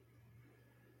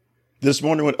This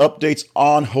morning with updates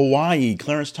on Hawaii,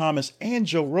 Clarence Thomas and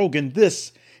Joe Rogan.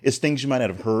 This is things you might not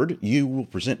have heard. You will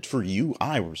present for you.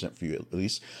 I will present for you at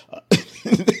least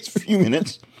in the next few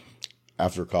minutes.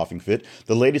 After a coughing fit,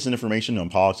 the latest information on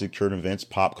politics, current events,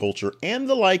 pop culture, and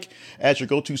the like as your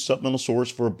go-to supplemental source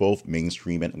for both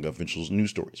mainstream and unconventional news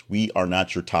stories. We are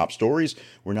not your top stories.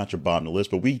 We're not your bottom of the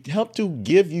list, but we help to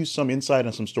give you some insight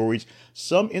on some stories,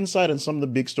 some insight on some of the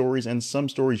big stories, and some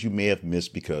stories you may have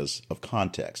missed because of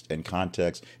context. And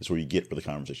context is where you get for the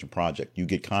Conversation Project. You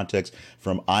get context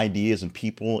from ideas and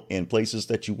people and places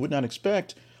that you would not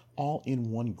expect, all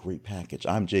in one great package.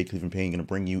 I'm Jay Cleveland Payne, going to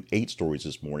bring you 8 stories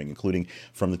this morning, including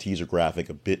from the teaser graphic,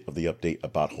 a bit of the update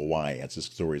about Hawaii, as this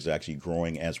story is actually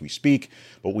growing as we speak.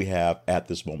 But we have, at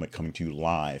this moment, coming to you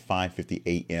live, 5:50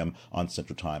 a.m. on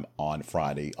Central Time on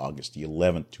Friday, August the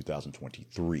 11th,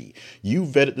 2023. You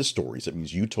vetted the stories. That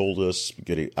means you told us,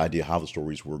 get an idea how the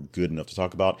stories were good enough to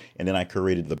talk about, and then I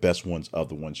curated the best ones of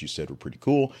the ones you said were pretty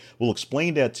cool. We'll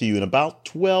explain that to you in about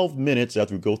 12 minutes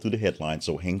after we go through the headlines,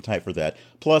 so hang tight for that.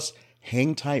 Plus,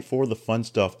 hang tight for the fun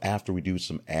stuff after we do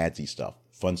some adsy stuff.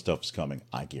 Fun stuff is coming,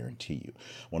 I guarantee you.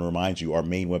 I want to remind you, our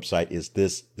main website is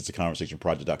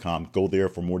theconversationproject.com. Go there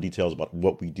for more details about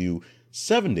what we do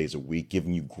 7 days a week,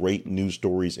 giving you great news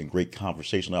stories and great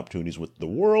conversational opportunities with the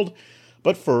world.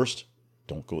 But first,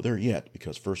 don't go there yet,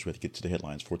 because first we have to get to the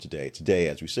headlines for today. Today,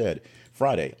 as we said,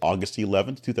 Friday, August the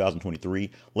 11th,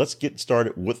 2023. Let's get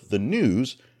started with the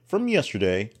news from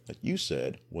yesterday that you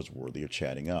said was worthy of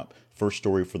chatting up. First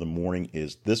story for the morning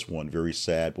is this one, very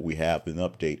sad, but we have an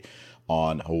update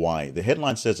on Hawaii. The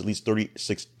headline says at least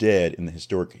 36 dead in the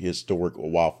historic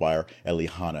wildfire at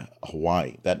Lahaina,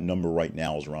 Hawaii. That number right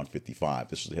now is around 55.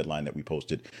 This is the headline that we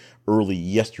posted early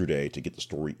yesterday to get the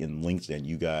story in links, and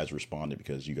you guys responded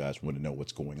because you guys want to know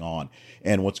what's going on.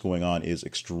 And what's going on is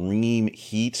extreme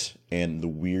heat and the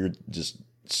weird, just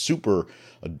super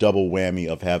a double whammy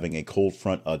of having a cold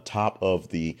front atop of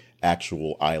the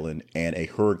actual island and a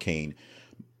hurricane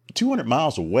 200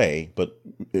 miles away, but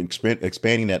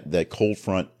expanding that cold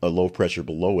front, low pressure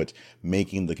below it,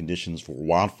 making the conditions for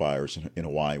wildfires in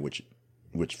Hawaii, which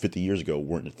 50 years ago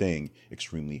weren't a thing,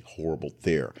 extremely horrible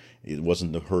there. It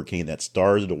wasn't the hurricane that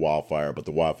started the wildfire, but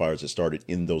the wildfires that started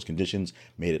in those conditions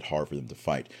made it hard for them to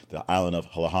fight. The island of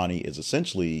Lahaina is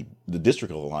essentially the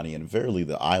district of Lahaina, and verily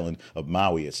the island of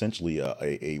Maui, essentially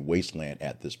a wasteland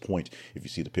at this point. If you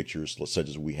see the pictures such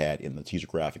as we had in the teaser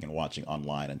graphic and watching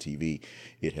online on TV,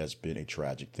 it has been a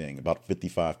tragic thing. About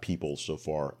 55 people so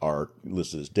far are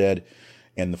listed as dead.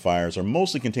 And the fires are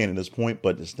mostly contained at this point,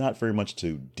 but it's not very much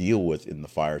to deal with in the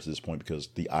fires at this point because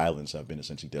the islands have been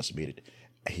essentially decimated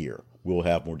here. We'll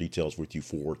have more details with you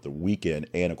for the weekend.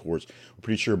 And of course, we're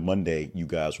pretty sure Monday you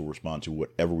guys will respond to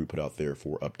whatever we put out there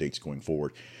for updates going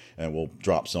forward. And we'll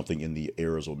drop something in the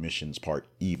errors or omissions part,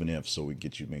 even if, so we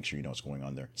get you, make sure you know what's going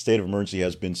on there. State of emergency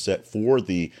has been set for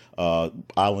the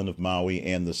island of Maui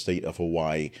and the state of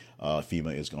Hawaii.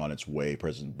 FEMA is on its way.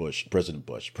 President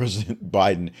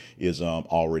Biden is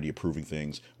already approving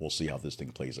things. We'll see how this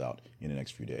thing plays out in the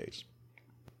next few days.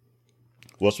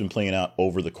 What's been playing out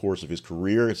over the course of his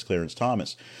career is Clarence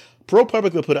Thomas.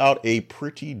 ProPublica put out a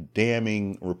pretty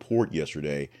damning report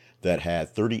yesterday that had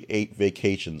 38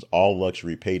 vacations, all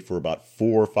luxury, paid for about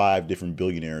 4 or 5 different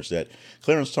billionaires that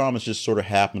Clarence Thomas just sort of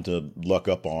happened to luck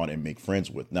up on and make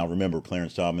friends with. Now, remember,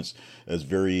 Clarence Thomas is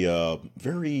very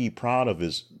proud of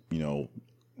his,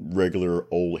 regular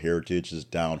old heritage, his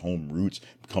down home roots,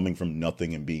 coming from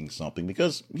nothing and being something,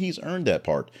 because he's earned that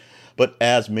part. But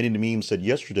as many of the memes said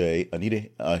yesterday, Anita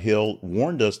Hill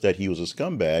warned us that he was a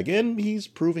scumbag, and he's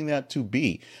proving that to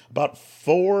be. About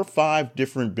 4 or 5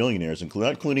 different billionaires,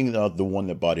 including the one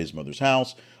that bought his mother's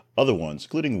house, other ones,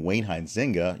 including Wayne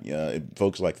Huizenga,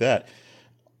 folks like that,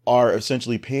 are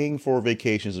essentially paying for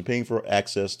vacations and paying for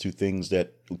access to things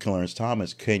that Clarence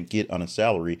Thomas can't get on a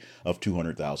salary of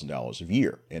 $200,000 a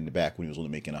year. And back when he was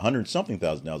only making $100-something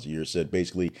thousand a year, said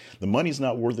basically the money's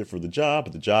not worth it for the job,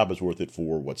 but the job is worth it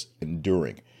for what's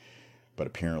enduring. But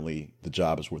apparently the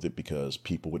job is worth it because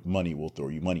people with money will throw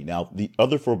you money. Now, the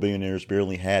other 4 billionaires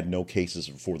barely had no cases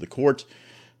before the court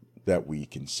that we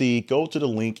can see. Go to the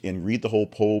link and read the whole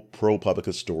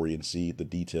ProPublica story and see the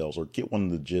details, or get one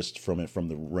of the gist from it from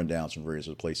the rundowns from various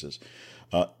other places.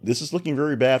 This is looking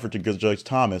very bad for Judge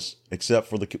Thomas, except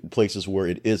for the places where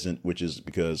it isn't, which is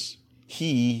because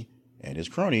he and his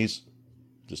cronies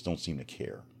just don't seem to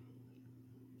care.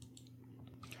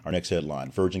 Our next headline: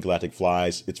 Virgin Galactic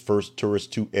flies its first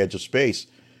tourist to edge of space.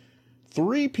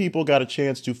 3 people got a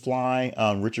chance to fly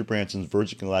on Richard Branson's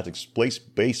Virgin Galactic space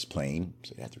plane,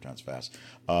 say that 3 times fast,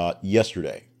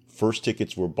 yesterday. First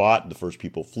tickets were bought, the first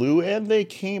people flew, and they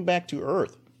came back to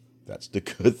Earth. That's the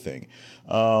good thing.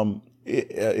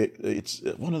 It's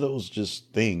one of those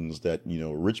just things that,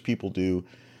 rich people do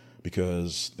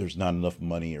because there's not enough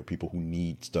money, or people who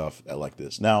need stuff like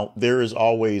this. Now, there is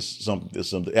always some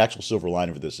the actual silver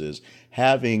lining for this is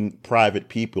having private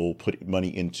people put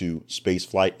money into space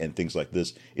flight and things like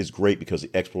this is great, because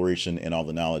the exploration and all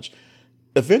the knowledge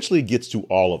eventually gets to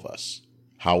all of us.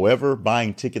 However,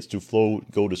 buying tickets to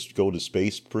go to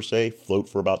space per se, float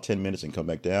for about 10 minutes and come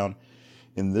back down,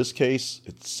 in this case,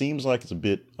 it seems like it's a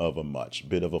bit of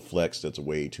a flex that's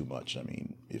way too much. I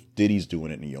mean, if Diddy's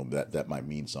doing it, that might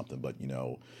mean something, but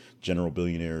general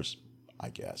billionaires, I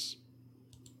guess.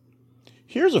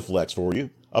 Here's a flex for you.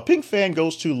 A Pink fan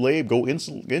goes into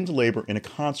labor in a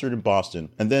concert in Boston,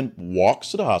 and then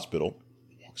walks to the hospital,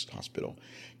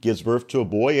 gives birth to a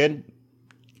boy, and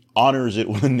honors it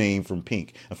with a name from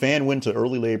Pink. A fan went to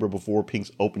early labor before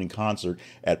Pink's opening concert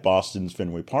at Boston's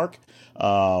Fenway Park,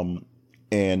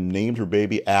 and named her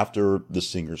baby after the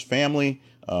singer's family,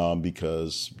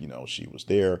 because, she was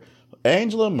there.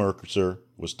 Angela Mercer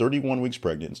was 31 weeks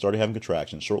pregnant and started having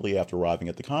contractions shortly after arriving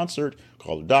at the concert,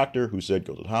 called her doctor, who said,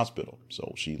 go to the hospital.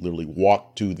 So she literally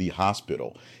walked to the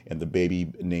hospital, and the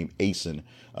baby named Asen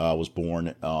was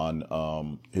born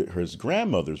on his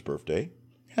grandmother's birthday.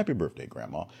 Happy birthday,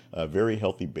 Grandma. A very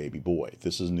healthy baby boy.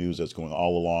 This is news that's going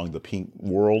all along the Pink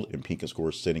world, and Pink is, of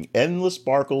course, sending endless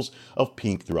sparkles of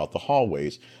pink throughout the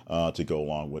hallways to go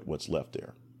along with what's left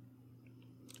there.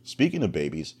 Speaking of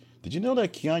babies, did you know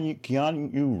that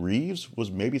Keanu Reeves was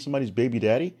maybe somebody's baby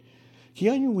daddy?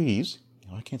 Keanu Reeves,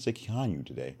 I can't say Keanu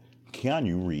today.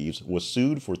 Keanu Reeves was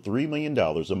sued for $3 million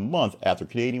a month after a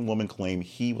Canadian woman claimed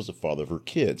he was the father of her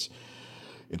kids.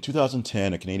 In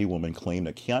 2010, a Canadian woman claimed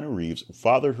that Keanu Reeves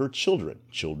fathered her children,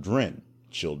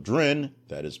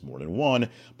 that is more than one,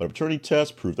 but a paternity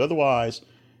test proved otherwise.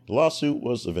 The lawsuit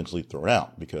was eventually thrown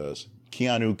out because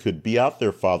Keanu could be out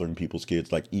there fathering people's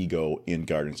kids like Ego in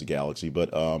Guardians of the Galaxy, but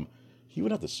he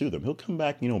would have to sue them. He'll come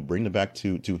back, bring them back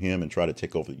to him and try to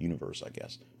take over the universe, I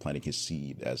guess, planting his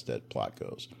seed as that plot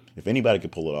goes. If anybody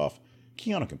could pull it off,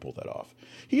 Keanu can pull that off.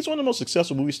 He's one of the most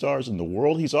successful movie stars in the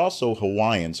world. He's also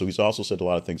Hawaiian, so he's also said a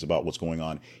lot of things about what's going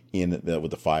on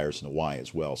with the fires in Hawaii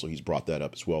as well. So he's brought that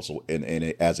up as well. So, and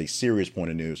as a serious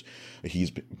point of news, he's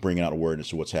bringing out awareness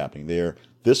to what's happening there.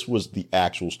 This was the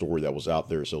actual story that was out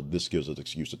there, so this gives us an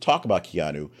excuse to talk about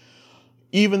Keanu,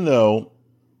 even though,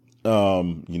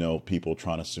 people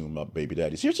trying to assume up baby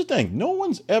daddies. Here's the thing: no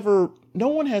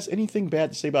one has anything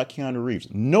bad to say about Keanu Reeves.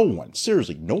 No one,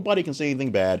 seriously, nobody can say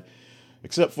anything bad,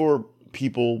 except for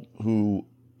people who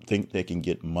think they can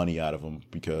get money out of him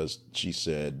because she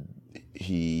said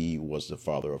he was the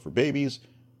father of her babies,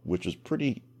 which was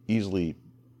pretty easily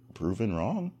proven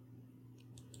wrong.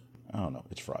 I don't know.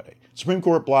 It's Friday. Supreme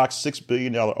Court blocks $6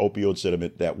 billion opioid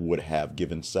settlement that would have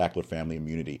given Sackler family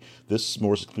immunity. This is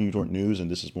more Supreme Court news,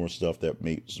 and this is more stuff that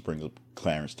brings up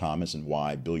Clarence Thomas and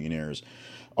why billionaires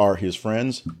are his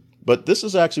friends. But this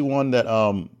is actually one that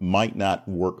might not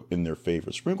work in their favor.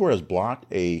 The Supreme Court has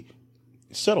blocked a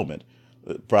settlement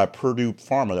by Purdue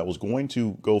Pharma that was going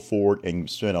to go forward and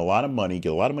spend a lot of money,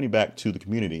 get a lot of money back to the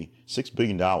community, $6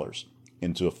 billion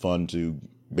into a fund to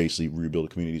basically rebuild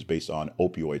communities based on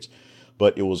opioids.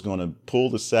 But it was going to pull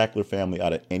the Sackler family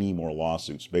out of any more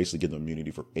lawsuits, basically give them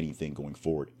immunity for anything going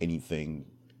forward, anything,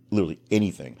 literally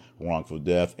anything, wrongful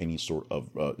death, any sort of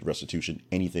restitution,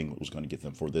 anything that was going to get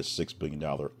them for this $6 billion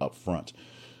up front.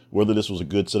 Whether this was a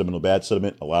good settlement or bad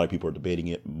settlement, a lot of people are debating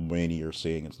it. Many are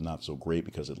saying it's not so great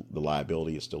because the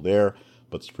liability is still there.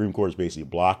 But the Supreme Court is basically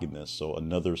blocking this. So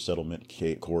another settlement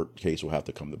court case will have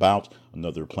to come about.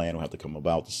 Another plan will have to come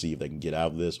about to see if they can get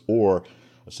out of this. Or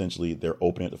essentially they're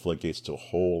opening the floodgates to a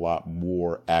whole lot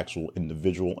more actual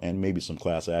individual and maybe some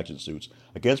class action suits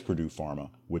against Purdue Pharma,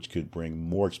 which could bring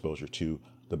more exposure to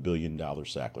the $1 billion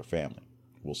Sackler family.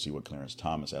 We'll see what Clarence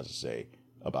Thomas has to say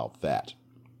about that.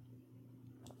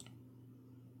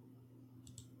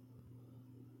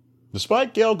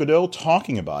 Despite Gal Gadot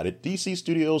talking about it, DC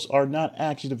Studios are not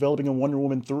actually developing a Wonder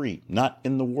Woman 3. Not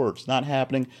in the works, not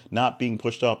happening, not being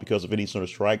pushed off because of any sort of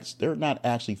strikes. They're not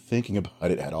actually thinking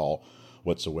about it at all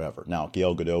whatsoever. Now,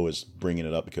 Gal Gadot is bringing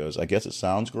it up because I guess it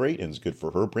sounds great and it's good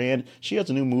for her brand. She has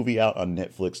a new movie out on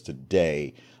Netflix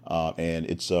today, and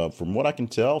it's, from what I can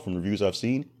tell from reviews I've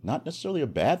seen, not necessarily a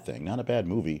bad thing, not a bad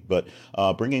movie, but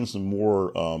bringing some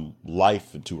more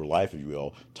life into her life, if you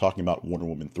will, talking about Wonder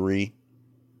Woman 3.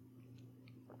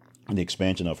 And the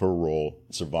expansion of her role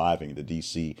surviving the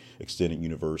DC extended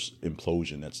universe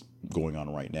implosion that's going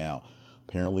on right now.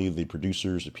 Apparently, the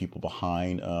producers, the people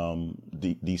behind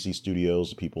the DC Studios,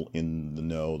 the people in the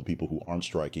know, the people who aren't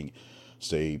striking,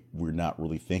 say we're not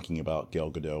really thinking about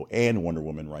Gal Gadot and Wonder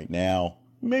Woman right now.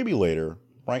 Maybe later.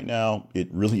 Right now, it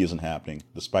really isn't happening,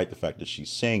 despite the fact that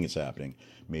she's saying it's happening.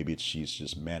 Maybe she's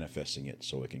just manifesting it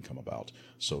so it can come about.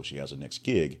 So she has a next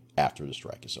gig after the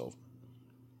strike is over.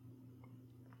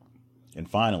 And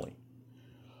finally,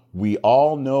 we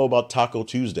all know about Taco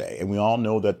Tuesday, and we all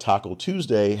know that Taco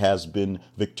Tuesday has been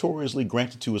victoriously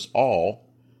granted to us all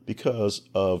because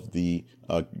of the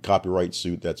copyright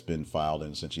suit that's been filed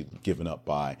and essentially given up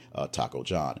by Taco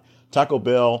John. Taco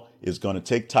Bell is going to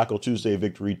take Taco Tuesday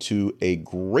victory to a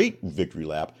great victory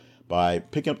lap by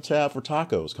picking up the tab for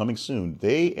tacos coming soon.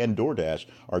 They and DoorDash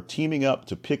are teaming up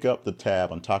to pick up the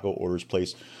tab on taco orders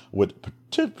placed with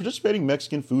participating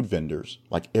Mexican food vendors,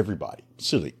 like everybody.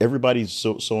 Seriously, everybody's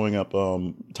sewing up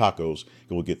tacos.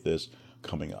 We'll get this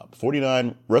coming up.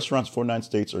 49 restaurants, 49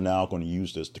 states are now going to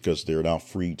use this because they're now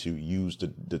free to use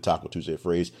the Taco Tuesday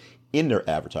phrase in their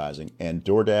advertising. And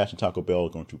DoorDash and Taco Bell are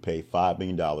going to pay $5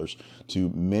 million to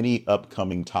many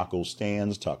upcoming taco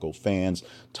stands, taco fans,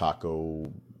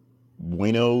 taco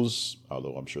buenos,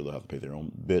 although I'm sure they'll have to pay their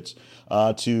own bits,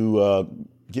 to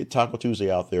get Taco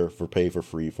Tuesday out there for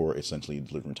free for essentially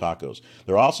delivering tacos.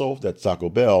 They're also, that's Taco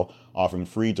Bell, offering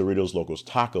free Doritos Locos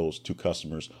tacos to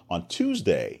customers on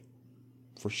Tuesday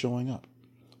for showing up.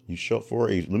 You show up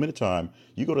for a limited time.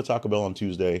 You go to Taco Bell on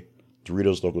Tuesday,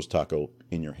 Doritos Locos taco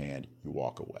in your hand, you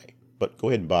walk away. But go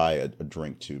ahead and buy a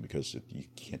drink too, because you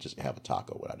can't just have a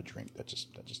taco without a drink. That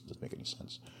just doesn't make any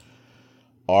sense.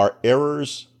 Our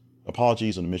errors,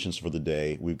 apologies, and omissions for the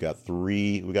day. We've got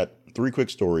three quick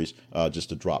stories just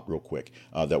to drop real quick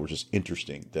that were just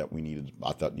interesting that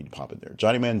I thought needed to pop in there.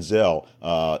 Johnny Manziel,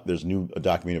 there's a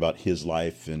documentary about his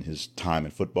life and his time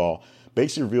in football.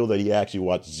 Basically revealed that he actually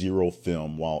watched zero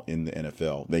film while in the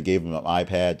NFL. They gave him an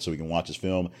iPad so he can watch his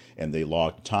film, and they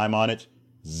logged time on it.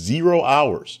 0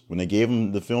 hours. When they gave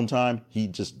him the film time, he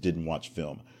just didn't watch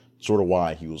film. Sort of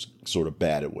why he was sort of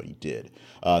bad at what he did.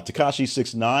 Tekashi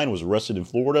 6ix9ine was arrested in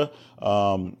Florida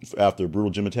after a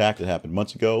brutal gym attack that happened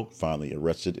months ago. Finally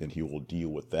arrested, and he will deal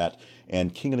with that.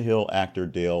 And King of the Hill actor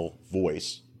Dale's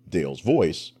voice,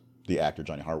 the actor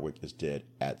Johnny Hardwick, is dead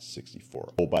at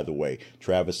 64. Oh, by the way,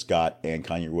 Travis Scott and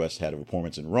Kanye West had a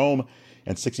performance in Rome,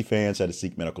 and 60 fans had to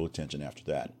seek medical attention after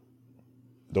that.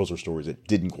 Those are stories that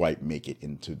didn't quite make it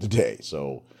into the day,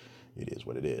 so it is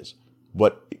what it is.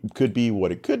 What it could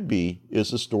be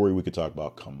is a story we could talk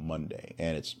about come Monday,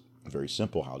 and it's very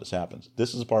simple how this happens.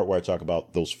 This is the part where I talk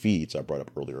about those feeds I brought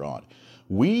up earlier on.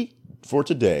 We, for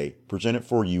today, presented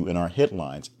for you in our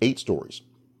headlines 8 stories.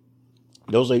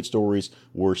 Those 8 stories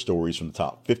were stories from the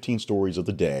top 15 stories of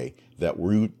the day that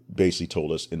you basically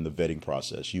told us in the vetting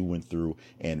process. You went through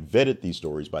and vetted these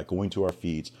stories by going to our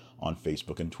feeds on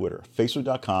Facebook and Twitter.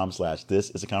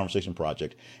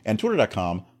 Facebook.com/ThisIsAConversationProject and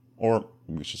Twitter.com, or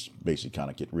we should basically kind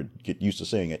of get used to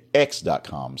saying it,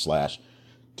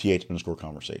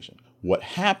 X.com/TH_conversation. What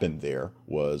happened there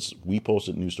was we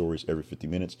posted news stories every 50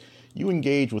 minutes. You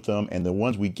engaged with them, and the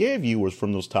ones we gave you was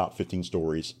from those top 15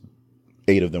 stories.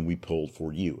 8 of them we pulled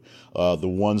for you. The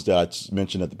ones that I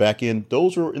mentioned at the back end,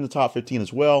 those were in the top 15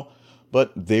 as well,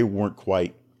 but they weren't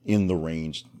quite in the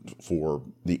range for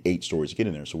the 8 stories to get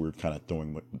in there. So we're kind of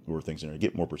throwing more things in there to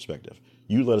get more perspective.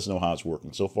 You let us know how it's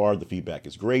working. So far, the feedback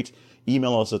is great.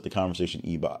 Email us at the conversation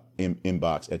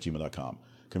inbox at gmail.com.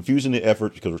 Confusing the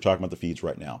effort because we're talking about the feeds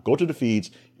right now. Go to the feeds.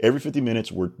 Every 50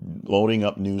 minutes, we're loading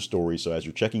up news stories. So as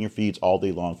you're checking your feeds all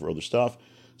day long for other stuff,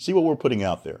 see what we're putting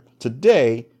out there.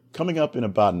 Today, coming up in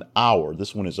about an hour,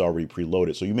 this one is already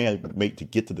preloaded, so you may have to wait to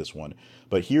get to this one.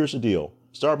 But here's the deal.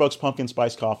 Starbucks pumpkin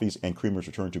spice coffees and creamers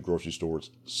return to grocery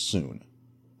stores soon.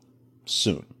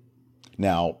 Soon.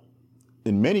 Now,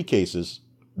 in many cases,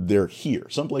 they're here.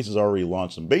 Some places already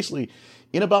launched them. Basically,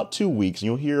 in about 2 weeks, and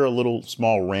you'll hear a little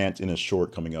small rant in a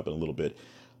short coming up in a little bit.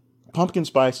 Pumpkin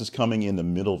spice is coming in the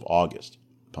middle of August.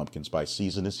 Pumpkin spice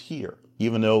season is here.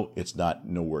 Even though it's not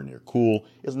nowhere near cool,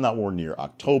 it's not nowhere near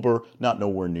October, not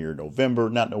nowhere near November,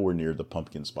 not nowhere near the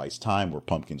pumpkin spice time where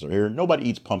pumpkins are here. Nobody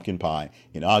eats pumpkin pie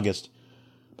in August.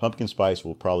 Pumpkin spice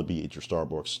will probably be at your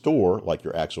Starbucks store, like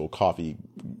your actual coffee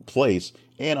place,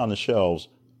 and on the shelves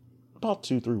about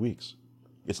 2-3 weeks.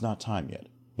 It's not time yet,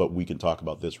 but we can talk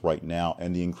about this right now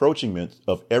and the encroachment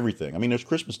of everything. I mean, there's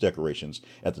Christmas decorations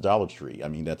at the Dollar Tree. I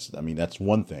mean, that's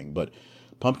one thing, but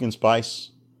pumpkin spice,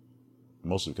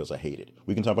 mostly because I hate it.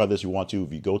 We can talk about this if you want to.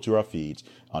 If you go to our feeds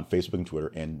on Facebook and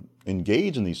Twitter and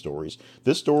engage in these stories.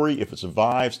 This story, if it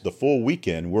survives the full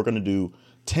weekend, we're going to do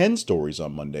 10 stories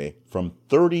on Monday from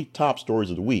 30 top stories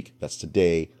of the week. That's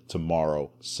today, tomorrow,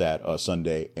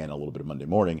 Sunday, and a little bit of Monday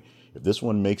morning. If this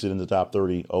one makes it in the top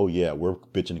 30, oh yeah, we're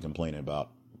bitching and complaining about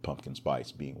pumpkin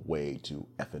spice being way too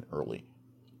effing early.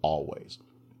 always.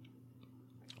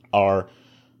 Our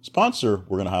sponsor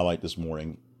we're going to highlight this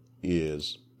morning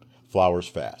is Flowers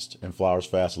Fast. And Flowers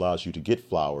Fast allows you to get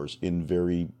flowers in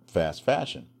very fast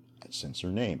fashion. Since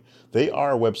their name. They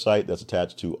are a website that's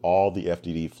attached to all the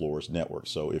FDD Florist network.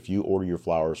 So if you order your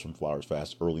flowers from Flowers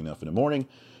Fast early enough in the morning,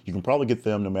 you can probably get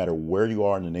them no matter where you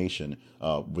are in the nation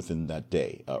within that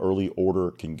day. Early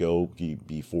order can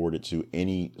be forwarded to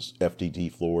any FDD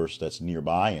florist that's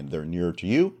nearby, and they're nearer to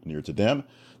you, nearer to them.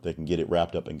 They can get it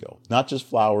wrapped up and go. Not just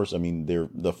flowers. I mean, they're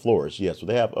the florists. Yes, but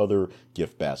they have other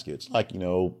gift baskets like,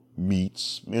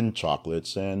 meats and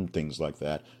chocolates and things like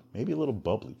that. Maybe a little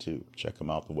bubbly too. Check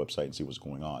them out, the website, and see what's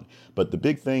going on. But the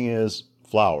big thing is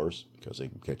flowers, because they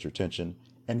can catch your attention,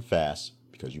 and fast,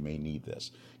 because you may need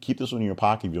this. Keep this one in your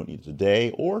pocket if you don't need it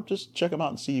today, or just check them out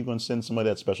and see if you're going to send somebody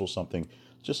that special something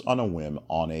just on a whim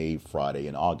on a Friday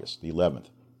in August, the 11th.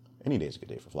 Any day is a good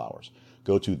day for flowers.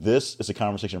 Go to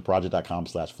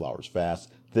thisisaconversationproject.com/flowersfast.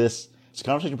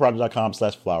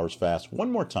 Thisisaconversationproject.com/flowersfast.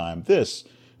 One more time. This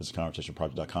is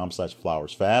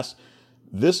conversationproject.com/flowersfast.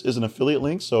 This is an affiliate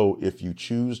link, so if you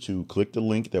choose to click the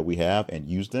link that we have and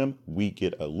use them, we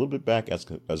get a little bit back as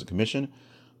a commission,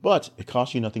 but it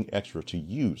costs you nothing extra to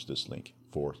use this link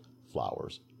for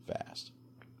Flowers Fast.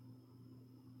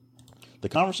 The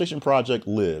Conversation Project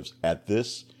lives at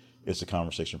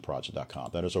thisisaconversationproject.com.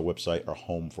 That is our website, our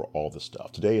home for all this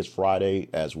stuff. Today is Friday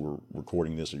as we're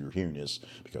recording this, or you're hearing this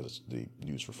because it's the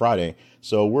news for Friday.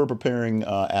 So we're preparing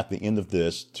at the end of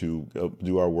this to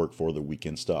do our work for the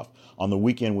weekend stuff. On the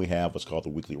weekend, we have what's called the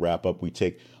weekly wrap up. We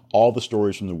take all the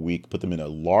stories from the week, put them in a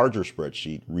larger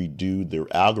spreadsheet, redo their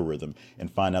algorithm, and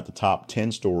find out the top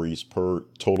 10 stories per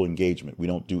total engagement. We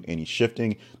don't do any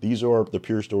shifting. These are the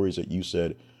pure stories that you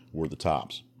said were the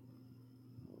tops.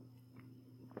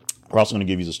 We're also going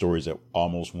to give you the stories that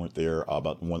almost weren't there,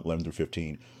 about 11 through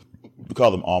 15. We call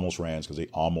them almost rans because they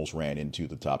almost ran into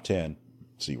the top 10.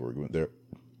 See where we went there.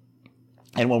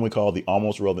 And one we call the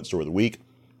almost relevant story of the week.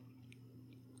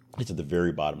 It's at the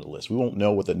very bottom of the list. We won't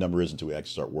know what that number is until we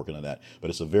actually start working on that. But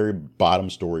it's a very bottom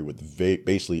story with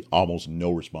basically almost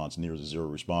no response, near zero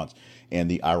response. And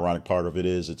the ironic part of it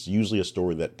is it's usually a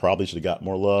story that probably should have got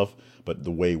more love. But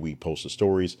the way we post the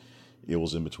stories, it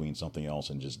was in between something else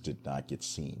and just did not get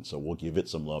seen. So we'll give it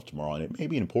some love tomorrow. And it may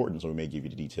be important, so we may give you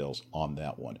the details on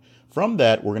that one. From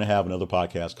that, we're going to have another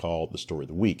podcast called The Story of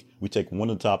the Week. We take one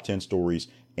of the top 10 stories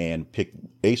and pick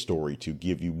a story to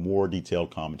give you more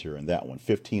detailed commentary on that one.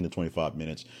 15 to 25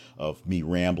 minutes of me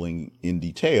rambling in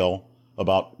detail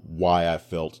about why I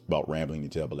felt about rambling in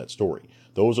detail about that story.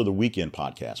 Those are the weekend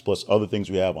podcasts, plus other things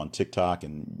we have on TikTok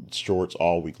and shorts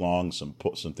all week long, some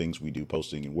things we do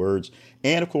posting in words,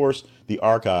 and of course, the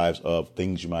archives of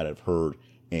things you might have heard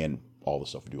and all the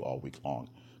stuff we do all week long.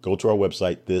 Go to our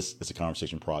website,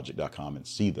 thisisaconversationproject.com, and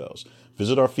see those.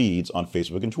 Visit our feeds on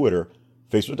Facebook and Twitter,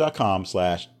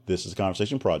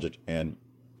 facebook.com/thisisaconversationproject and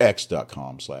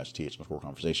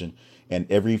x.com/th_conversation. And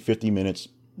every 50 minutes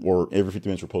we're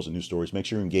posting new stories. Make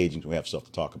sure you're engaging so we have stuff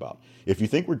to talk about. If you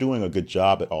think we're doing a good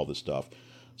job at all this stuff,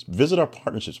 visit our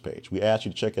partnerships page. We ask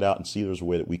you to check it out and see if there's a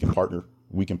way that we can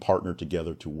partner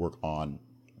together to work on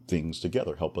things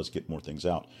together, help us get more things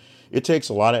out. It takes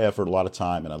a lot of effort, a lot of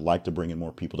time, and I'd like to bring in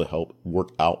more people to help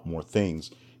work out more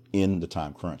things in the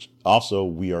time crunch. Also,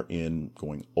 we are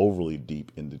going overly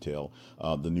deep in detail.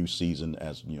 The new season,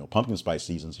 as you know, pumpkin spice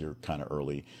season's here kind of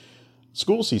early.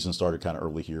 School season started kind of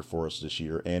early here for us this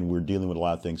year, and we're dealing with a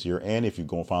lot of things here. And if you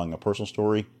go filing a personal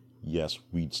story, yes,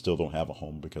 we still don't have a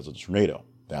home because of the tornado.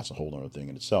 That's a whole other thing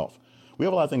in itself. We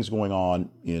have a lot of things going on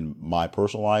in my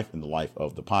personal life, in the life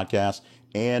of the podcast,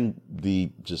 and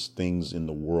the just things in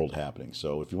the world happening.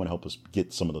 So if you want to help us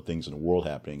get some of the things in the world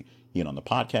happening in on the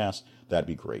podcast, that'd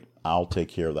be great. I'll take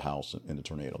care of the house in the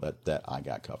tornado. That I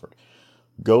got covered.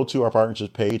 Go to our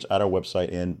partnerships page at our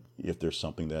website, and if there's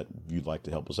something that you'd like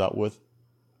to help us out with,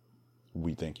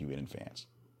 we thank you in advance.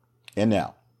 And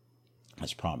now,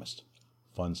 as promised,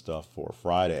 fun stuff for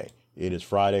Friday. It is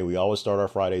Friday. We always start our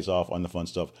Fridays off on the fun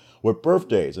stuff with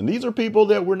birthdays. And these are people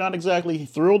that we're not exactly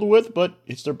thrilled with, but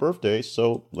it's their birthday.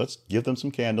 So let's give them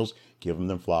some candles, give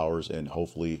them flowers, and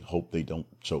hopefully hope they don't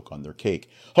choke on their cake.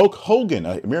 Hulk Hogan,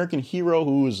 an American hero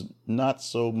who is not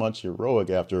so much heroic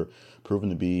after proving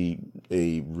to be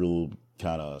a real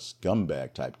kind of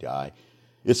scumbag type guy,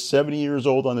 is 70 years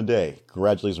old on the day.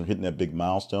 Congratulations on hitting that big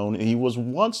milestone. He was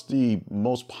once the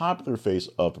most popular face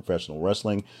of professional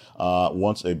wrestling,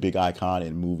 once a big icon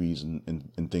in movies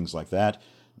and things like that.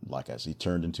 Like as he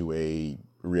turned into a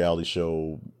reality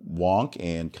show wonk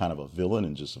and kind of a villain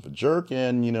and just a jerk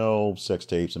and, you know, sex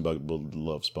tapes and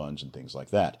Love Sponge and things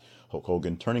like that. Hulk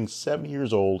Hogan turning 70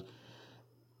 years old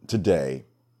today.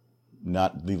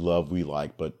 Not the love we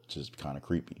like, but just kind of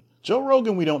creepy. Joe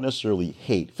Rogan, we don't necessarily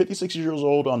hate. 56 years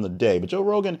old on the day. But Joe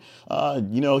Rogan,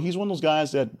 he's one of those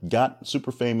guys that got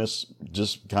super famous,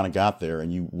 just kind of got there,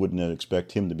 and you wouldn't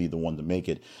expect him to be the one to make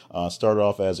it. Started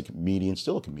off as a comedian,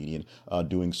 still a comedian,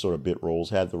 doing sort of bit roles.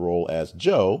 Had the role as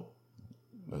Joe,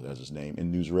 that's his name,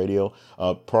 in news radio.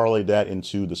 Parlayed that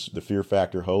into the Fear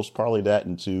Factor host. Parlayed that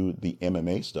into the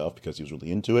MMA stuff because he was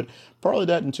really into it. Parlayed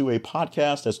that into a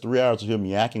podcast that's 3 hours of him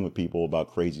yakking with people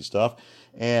about crazy stuff.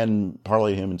 And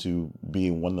parlayed him into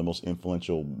being one of the most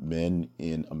influential men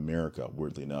in America,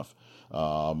 weirdly enough,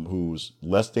 who's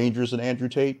less dangerous than Andrew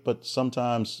Tate, but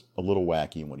sometimes a little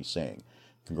wacky in what he's saying.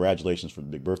 Congratulations for the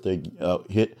big birthday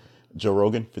hit. Joe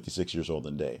Rogan, 56 years old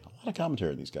today. A lot of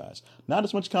commentary on these guys. Not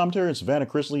as much commentary as Savannah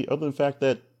Chrisley, other than the fact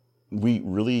that we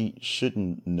really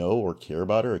shouldn't know or care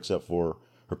about her except for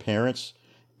her parents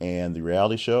and the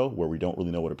reality show where we don't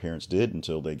really know what her parents did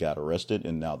until they got arrested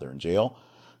and now they're in jail.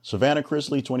 Savannah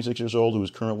Chrisley, 26 years old, who is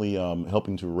currently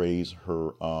helping to raise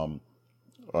her,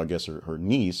 her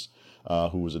niece,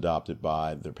 who was adopted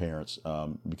by their parents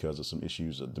because of some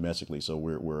issues domestically. So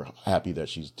we're happy that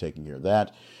she's taking care of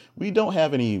that. We don't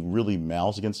have any really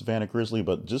malice against Savannah Chrisley,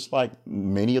 but just like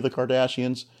many of the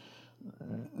Kardashians,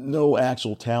 no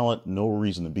actual talent, no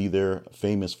reason to be there.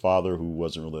 Famous father who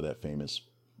wasn't really that famous.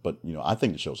 But, I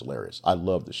think the show's hilarious. I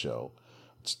love the show.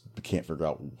 Can't figure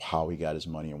out how he got his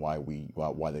money and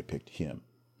why they picked him.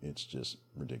 It's just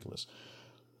ridiculous.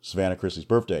 Savannah Chrisley's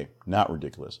birthday, not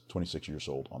ridiculous. 26 years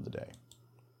old on the day.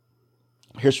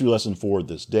 History lesson for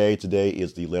this day. Today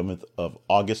is the 11th of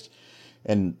August,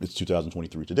 and it's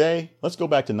 2023 today. Let's go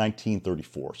back to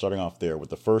 1934, starting off there with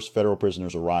the first federal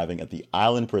prisoners arriving at the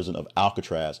island prison of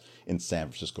Alcatraz in San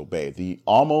Francisco Bay. The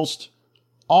almost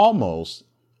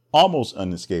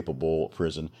unescapable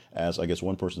prison, as I guess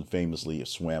one person famously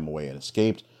swam away and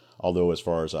escaped. Although, as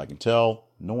far as I can tell,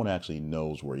 no one actually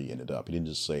knows where he ended up. He didn't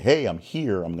just say, hey, I'm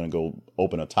here, I'm going to go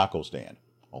open a taco stand.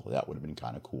 Although that would have been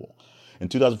kind of cool. In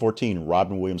 2014,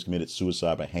 Robin Williams committed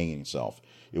suicide by hanging himself.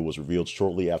 It was revealed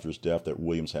shortly after his death that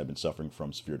Williams had been suffering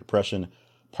from severe depression,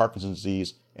 Parkinson's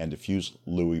disease, and diffuse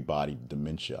Lewy body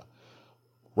dementia.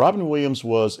 Robin Williams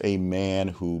was a man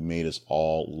who made us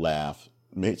all laugh,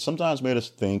 sometimes made us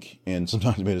think, and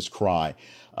sometimes made us cry,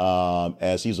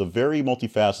 as he's a very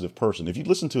multifaceted person. If you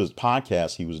listen to his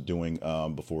podcast he was doing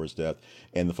before his death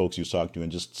and the folks he was talking to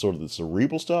and just sort of the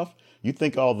cerebral stuff, you'd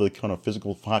think all the kind of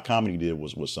physical comedy he did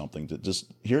was something. Just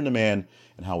hearing the man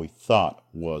and how he thought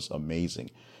was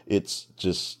amazing. It's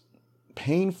just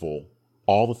painful,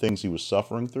 all the things he was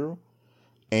suffering through.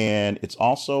 And it's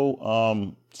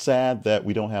also sad that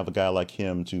we don't have a guy like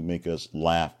him to make us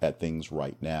laugh at things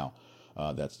right now.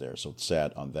 That's there. So it's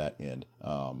sad on that end.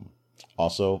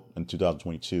 Also, in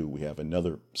 2022, we have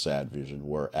another sad vision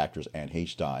where actress Anne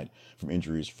Heche died from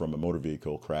injuries from a motor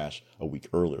vehicle crash a week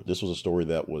earlier. This was a story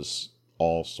that was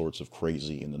all sorts of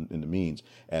crazy in the means,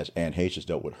 as Anne Heche has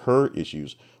dealt with her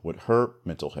issues with her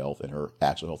mental health and her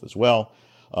actual health as well.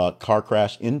 Car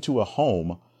crash into a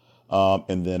home,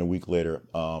 and then a week later,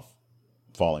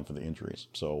 falling for the injuries.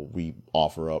 So we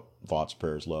offer up thoughts,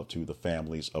 prayers, love to the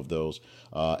families of those,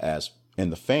 and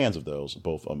the fans of those,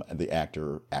 both the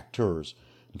actors,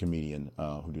 and comedian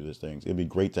who do these things. It'd be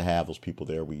great to have those people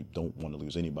there. We don't want to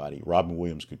lose anybody. Robin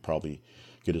Williams could probably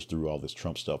get us through all this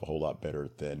Trump stuff a whole lot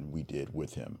better than we did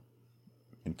with him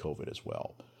in COVID as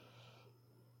well.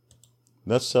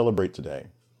 Let's celebrate today.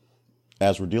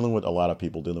 As we're dealing with a lot of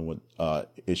people dealing with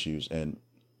issues and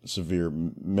severe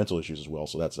mental issues as well.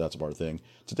 So that's a part of the thing.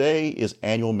 Today is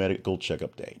annual medical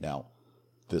checkup day. Now,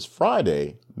 this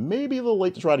Friday may be a little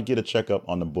late to try to get a checkup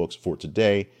on the books for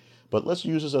today, but let's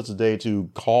use this as a day to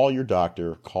call your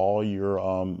doctor, call your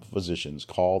physicians,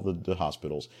 call the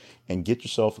hospitals, and get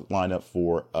yourself lined up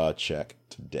for a check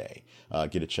today.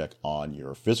 Get a check on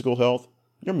your physical health,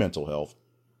 your mental health,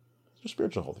 your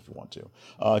spiritual health if you want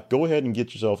to. Go ahead and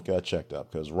get yourself checked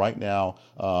up, because right now,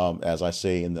 as I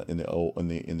say in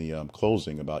the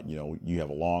closing about, you have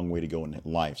a long way to go in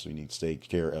life, so you need to take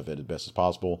care of it as best as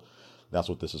possible. That's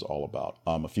what this is all about.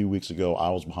 A few weeks ago,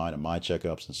 I was behind on my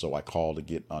checkups, and so I called to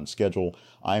get on schedule.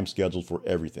 I am scheduled for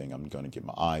everything. I'm going to get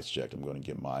my eyes checked. I'm going to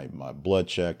get my blood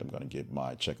checked. I'm going to get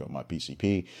my checkup, my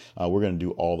PCP. We're going to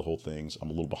do all the whole things. I'm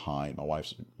a little behind. My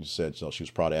wife said so she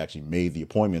was proud I actually made the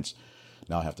appointments.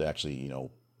 Now I have to actually,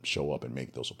 show up and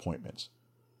make those appointments.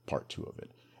 Part 2 of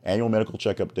it. Annual medical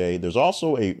checkup day. There's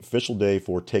also a official day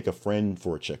for take a friend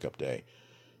for a checkup day.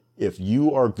 If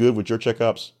you are good with your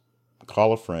checkups,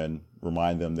 call a friend,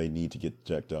 remind them they need to get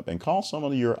checked up, and call some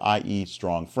of your IE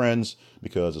strong friends,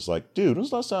 because it's like, dude, when's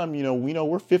the last time, we know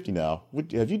we're 50 now.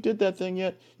 Have you did that thing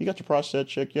yet? You got your prostate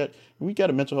checked yet? We got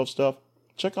a mental health stuff.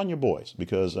 Check on your boys,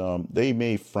 because they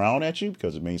may frown at you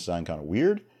because it may sound kind of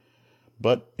weird,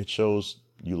 but it shows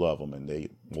you love them and they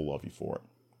will love you for it.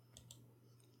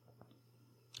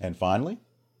 And finally,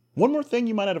 one more thing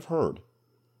you might not have heard.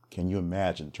 Can you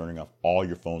imagine turning off all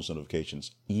your phone's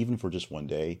notifications, even for just one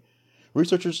day?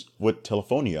 Researchers with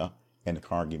Telefonia and the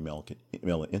Carnegie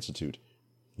Mellon Institute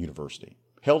University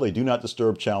held a do not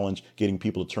disturb challenge, getting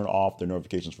people to turn off their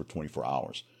notifications for 24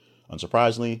 hours.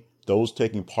 Unsurprisingly, those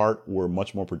taking part were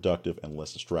much more productive and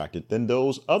less distracted than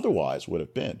those otherwise would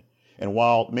have been. And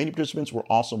while many participants were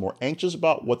also more anxious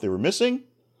about what they were missing,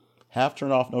 have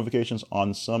turned off notifications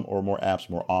on some or more apps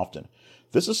more often.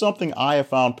 This is something I have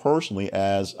found personally,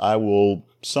 as I will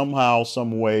somehow,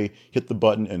 some way hit the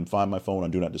button and find my phone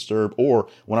on Do Not Disturb, or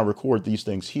when I record these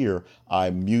things here, I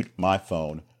mute my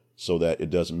phone so that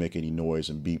it doesn't make any noise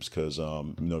and beeps, because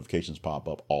notifications pop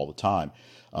up all the time.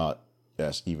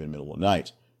 That's even in the middle of the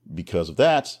night. Because of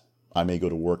that, I may go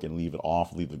to work and leave it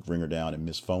off, leave the ringer down, and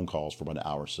miss phone calls for about an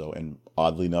hour or so. And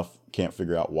oddly enough, can't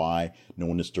figure out why no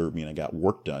one disturbed me and I got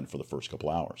work done for the first couple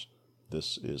hours.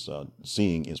 This is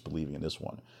seeing is believing in this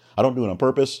one. I don't do it on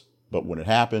purpose, but when it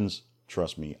happens,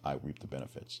 trust me, I reap the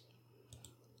benefits.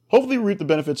 Hopefully we reap the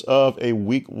benefits of a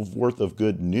week worth of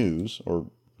good news, or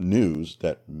news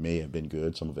that may have been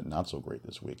good, some of it not so great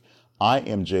this week. I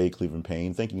am Jay Cleveland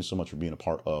Payne. Thank you so much for being a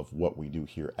part of what we do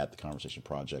here at the Conversation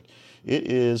Project. It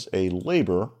is a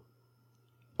labor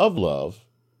of love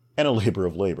and a labor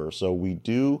of labor. So we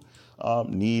do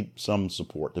need some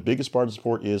support. The biggest part of the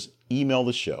support is email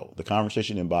the show,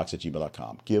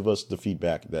 theconversationinbox@gmail.com. Give us the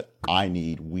feedback that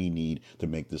we need to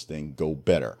make this thing go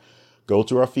better. Go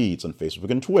to our feeds on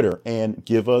Facebook and Twitter and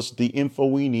give us the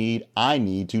info I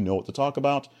need to know what to talk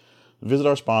about. Visit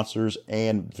our sponsors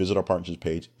and visit our partnerships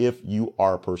page if you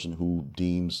are a person who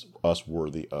deems us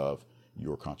worthy of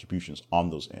your contributions on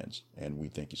those ends. And we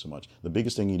thank you so much. The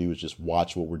biggest thing you do is just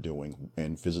watch what we're doing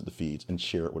and visit the feeds and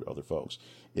share it with other folks.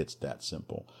 It's that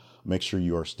simple. Make sure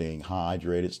you are staying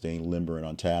hydrated, staying limber and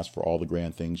on task for all the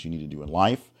grand things you need to do in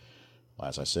life.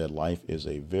 As I said, life is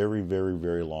a very, very,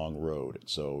 very long road.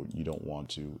 So you don't want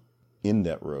to end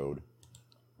that road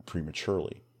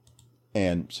prematurely.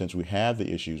 And since we have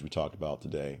the issues we talked about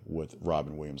today with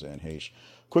Robin Williams and Haish,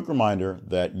 quick reminder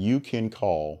that you can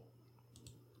call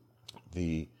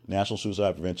the National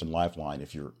Suicide Prevention Lifeline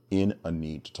if you're in a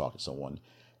need to talk to someone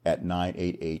at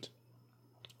 988.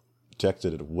 Text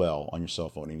it as well on your cell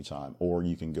phone anytime, or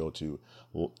you can go to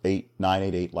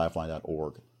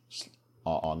 988lifeline.org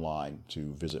online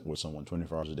to visit with someone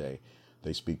 24 hours a day.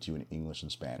 They speak to you in English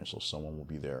and Spanish, so someone will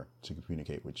be there to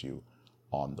communicate with you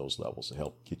on those levels to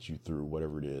help get you through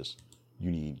whatever it is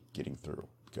you need getting through,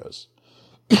 because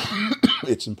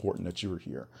it's important that you are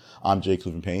here. I'm Jay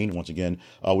Cleveland Payne. Once again,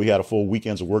 we had a full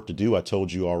weekend's of work to do. I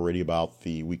told you already about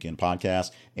the weekend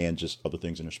podcast and just other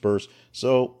things interspersed.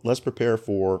 So let's prepare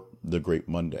for the great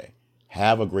Monday.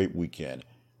 Have a great weekend.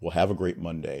 We'll have a great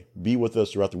Monday. Be with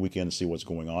us throughout the weekend to see what's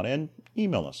going on, and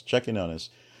email us, check in on us,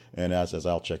 and as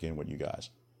I'll check in with you guys.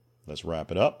 Let's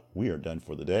wrap it up. We are done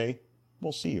for the day.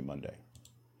 We'll see you Monday.